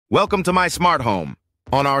Welcome to My Smart Home.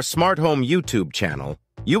 On our Smart Home YouTube channel,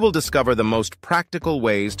 you will discover the most practical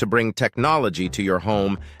ways to bring technology to your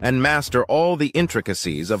home and master all the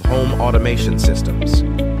intricacies of home automation systems.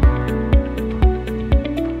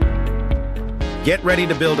 Get ready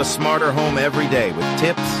to build a smarter home every day with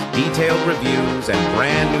tips, detailed reviews, and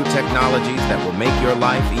brand new technologies that will make your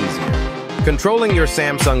life easier. Controlling your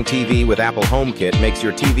Samsung TV with Apple HomeKit makes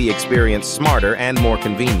your TV experience smarter and more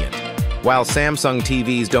convenient. While Samsung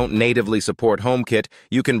TVs don't natively support HomeKit,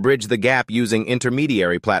 you can bridge the gap using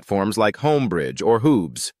intermediary platforms like Homebridge or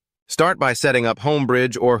Hoobs. Start by setting up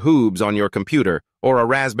Homebridge or Hoobs on your computer or a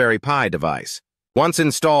Raspberry Pi device. Once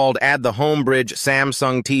installed, add the Homebridge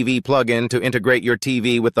Samsung TV plugin to integrate your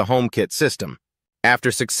TV with the HomeKit system.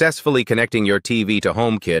 After successfully connecting your TV to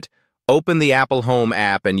HomeKit, open the Apple Home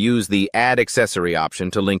app and use the Add Accessory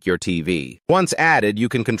option to link your TV. Once added, you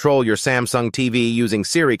can control your Samsung TV using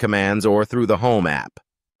Siri commands or through the Home app.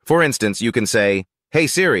 For instance, you can say, "Hey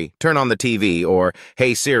Siri, turn on the TV," or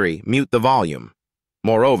 "Hey Siri, mute the volume."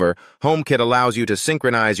 Moreover, HomeKit allows you to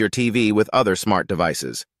synchronize your TV with other smart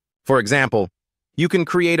devices. For example, you can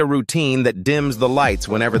create a routine that dims the lights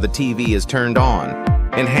whenever the TV is turned on,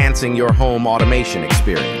 enhancing your home automation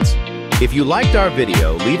experience. If you liked our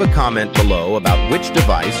video, leave a comment below about which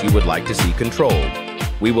device you would like to see controlled.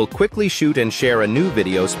 We will quickly shoot and share a new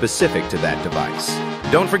video specific to that device.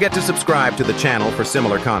 Don't forget to subscribe to the channel for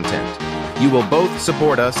similar content. You will both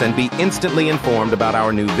support us and be instantly informed about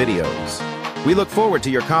our new videos. We look forward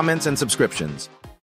to your comments and subscriptions.